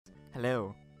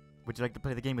Hello. Would you like to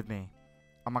play the game with me?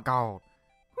 Oh my god.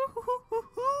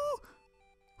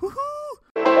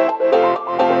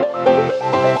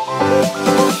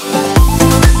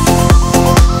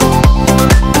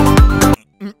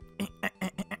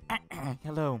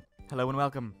 Hello. Hello and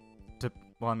welcome to,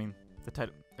 well, I mean, the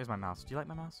title. There's my mouse. Do you like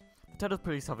my mouse? The title's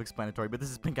pretty self-explanatory, but this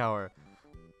is Pink Hour.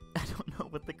 I don't know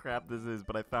what the crap this is,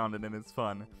 but I found it and it's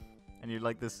fun. And you're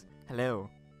like this, hello.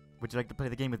 Would you like to play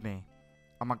the game with me?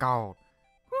 Oh my god.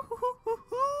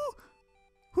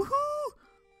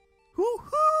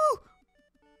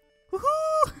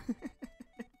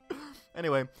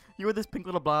 Anyway, you were this pink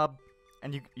little blob,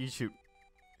 and you shoot.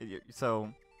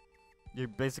 So, you're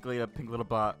basically a pink little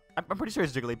blob. I'm pretty sure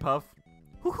it's Jigglypuff.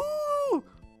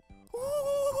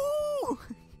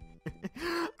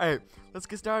 Alright, let's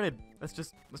get started. Let's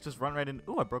just run right in.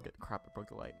 Ooh, I broke it. Crap, I broke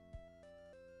the light.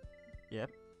 Yep.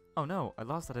 Oh no, I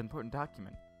lost that important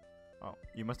document. Oh,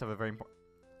 you must have a very important...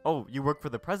 Oh, you work for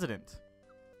the president.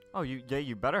 Oh,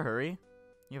 you better hurry.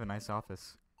 You have a nice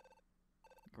office.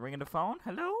 Ringing the phone?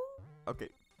 Hello? Okay.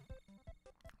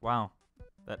 Wow.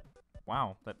 That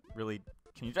really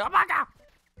changed. Oh my god!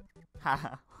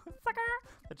 Haha.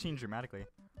 That changed dramatically.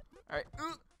 Alright.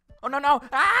 Oh no, no!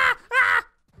 Ah! Ah!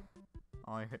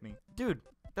 Oh, he hit me. Dude,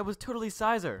 that was totally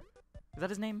Sizer. Is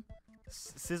that his name?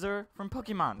 Scissor from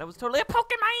Pokemon. That was totally a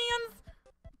Pokemon!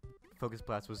 Focus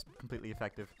Blast was completely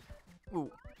effective.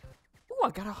 Ooh. Ooh, I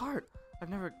got a heart. I've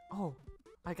never... Oh,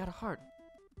 I got a heart.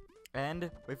 And,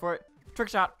 wait for it. Trick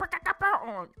shot.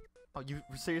 Oh, you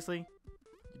seriously?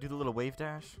 You do the little wave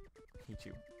dash? I hate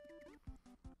you.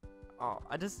 Oh,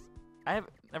 I have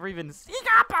never even seen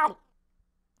up.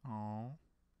 Oh,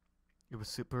 it was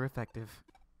super effective.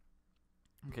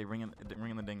 Okay, ringing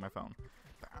the ding my phone.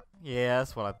 Yeah,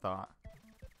 that's what I thought.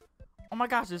 Oh my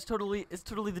gosh, it's totally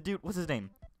the dude. What's his name?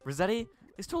 Rossetti?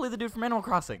 It's totally the dude from Animal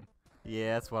Crossing.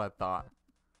 Yeah, that's what I thought.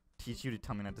 Teach you to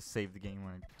tell me not to save the game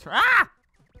when I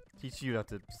Teach you not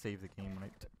to save the game when I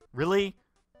Really?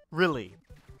 Really?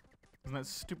 Isn't that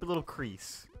stupid little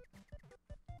crease?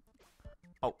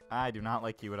 Oh, I do not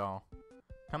like you at all.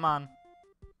 Come on.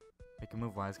 Make a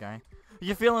move, wise guy.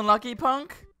 You feeling lucky,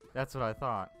 punk? That's what I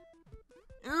thought.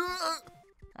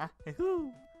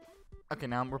 Okay,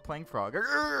 now we're playing Frog.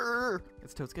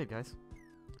 It's totes good, guys.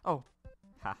 Oh.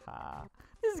 Haha.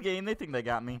 This game, they think they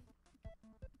got me.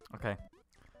 Okay.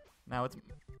 Now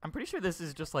I'm pretty sure this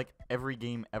is just like every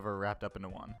game ever wrapped up into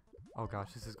one. Oh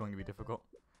gosh, this is going to be difficult.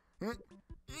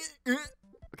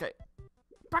 Okay.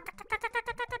 Look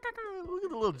at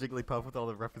the little Jigglypuff with all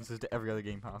the references to every other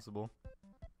game possible.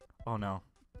 Oh no.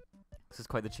 This is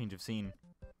quite the change of scene.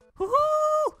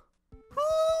 Woohoo!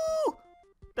 Woo!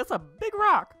 That's a big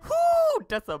rock. Woo!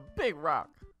 That's a big rock.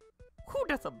 Woo!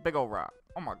 That's a big old rock.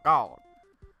 Oh my god.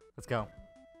 Let's go.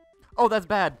 Oh, that's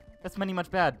bad. That's much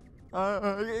bad. Can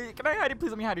I hide it? Please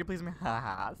let me hide it. Please let me.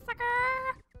 Haha, sucker.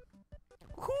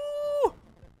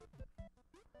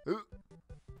 Woo!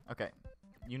 Okay,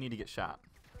 you need to get shot.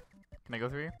 Can I go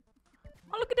through you?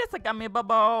 Oh, look at this! I got me a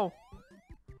bubble.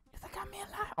 Yes, I got me a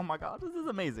life. Oh my god, this is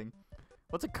amazing.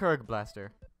 What's a Kurg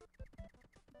blaster?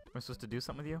 Am I supposed to do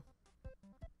something with you?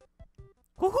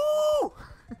 Woohoo!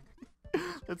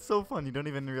 That's so fun. You don't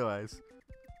even realize.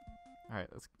 All right,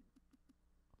 let's.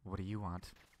 What do you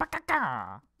want?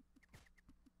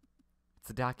 It's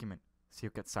a document. See,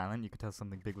 it got silent. You could tell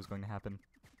something big was going to happen.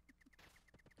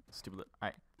 Stupid. All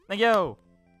right. Thank you.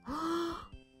 I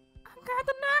got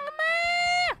the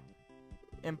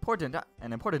document.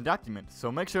 An important document.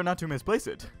 So make sure not to misplace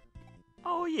it.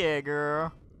 Oh yeah,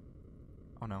 girl.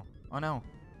 Oh no. Oh no.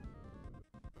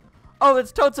 Oh,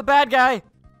 it's Totes a bad guy.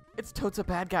 It's Totes a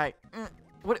bad guy.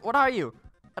 What are you?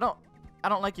 I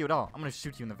don't like you at all. I'm gonna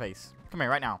shoot you in the face. Come here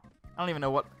right now. I don't even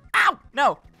know what. Ow!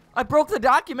 No! I broke the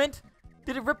document.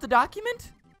 Did it rip the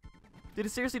document? Did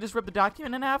it seriously just rip the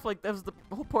document in half? Like, that was the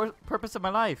whole purpose of my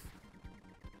life.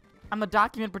 I'm the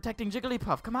document protecting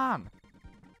Jigglypuff. Come on.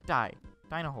 Die.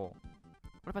 Die in a hole.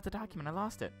 What about the document? I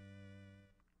lost it.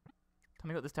 Tell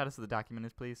me what the status of the document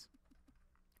is, please.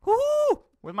 Woohoo!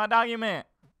 With my document.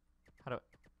 How do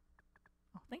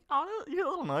I... Oh, you hear a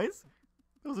little noise?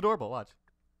 It was adorable. Watch.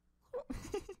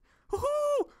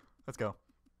 Woohoo! Let's go.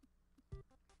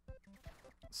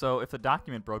 So, if the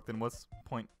document broke, then what's the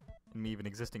point in me even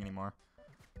existing anymore?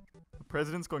 The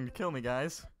president's going to kill me,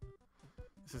 guys.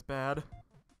 This is bad.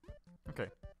 Okay.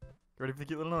 You ready for the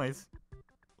cute little noise?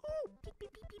 Ooh, beep,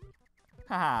 beep, beep, beep.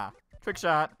 Haha. Trick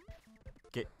shot.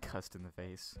 Get cussed in the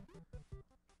face.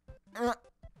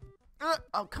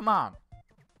 Oh, come on.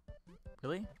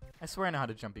 Really? I swear I know how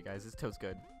to jump, you guys. This toad's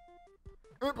good.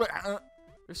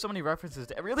 There's so many references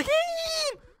to every other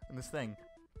game in this thing.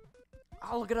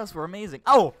 Oh, look at us. We're amazing.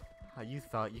 Oh! You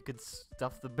thought you could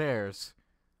stuff the bears.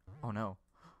 Oh, no.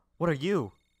 What are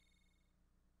you?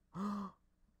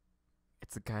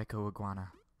 It's a Geico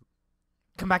iguana.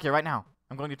 Come back here right now.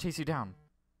 I'm going to chase you down.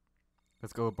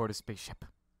 Let's go aboard a spaceship.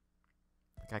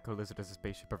 The Geico lizard is a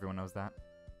spaceship. Everyone knows that.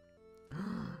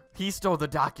 He stole the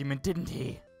document, didn't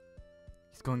he?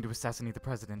 He's going to assassinate the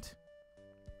president.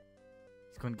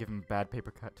 He's going to give him a bad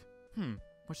paper cut.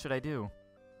 What should I do?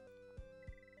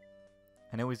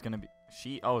 I know he's going to be...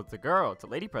 Oh, it's a girl. It's a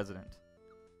lady president.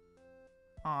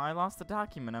 Oh, I lost the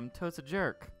document. I'm totes a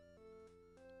jerk.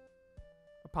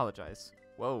 Apologize.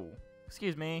 Whoa.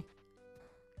 Excuse me.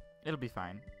 It'll be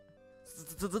fine.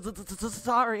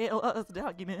 Sorry, I lost the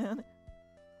document.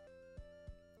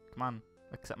 Come on.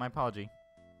 Accept my apology.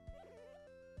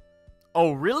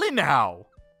 Oh, really now?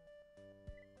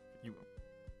 You...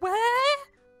 What?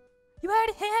 You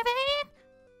already have it?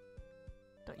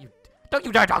 Don't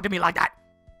you dare talk to me like that!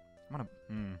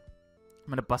 I'm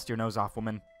gonna bust your nose off,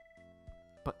 woman.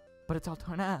 But it's all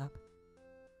torn up.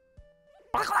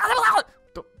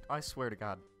 I swear to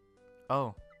God.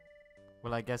 Oh.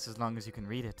 Well, I guess as long as you can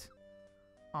read it.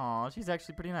 Aw, she's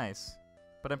actually pretty nice.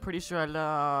 But I'm pretty sure I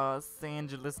lost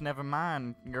Angeles. Never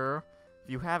mind, girl. If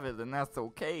you have it, then that's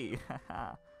okay.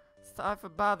 Sorry for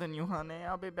bothering you, honey.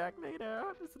 I'll be back later.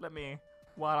 Just let me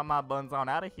waddle my buns on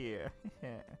out of here.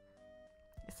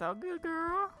 It's all good,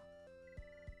 girl.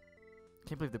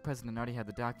 Can't believe the president already had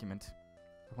the document.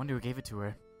 I wonder who gave it to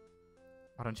her.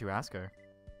 Why don't you ask her?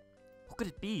 Who could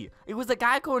it be? It was the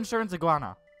Geico insurance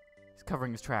iguana. He's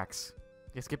covering his tracks.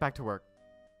 Yes, get back to work.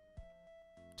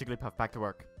 Jigglypuff, back to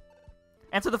work.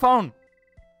 Answer the phone!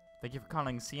 Thank you for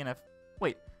calling CNF.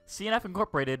 Wait, CNF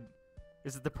Incorporated.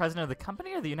 Is it the president of the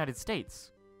company or the United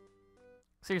States?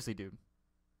 Seriously, dude.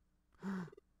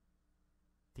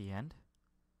 The end?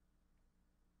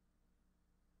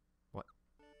 What?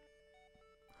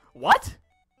 What?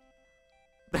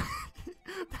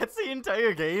 That's the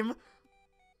entire game?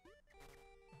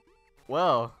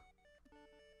 Well,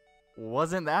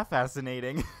 wasn't that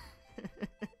fascinating?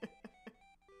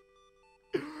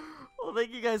 Well,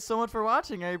 thank you guys so much for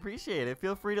watching. I appreciate it.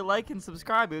 Feel free to like and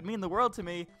subscribe. It would mean the world to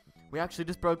me. We actually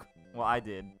just broke, well, I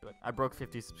did, but I broke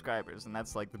 50 subscribers, and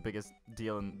that's like the biggest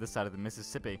deal in this side of the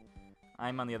Mississippi.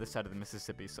 I'm on the other side of the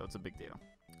Mississippi, so it's a big deal.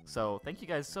 So, thank you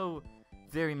guys so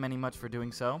very much for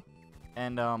doing so.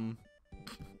 And,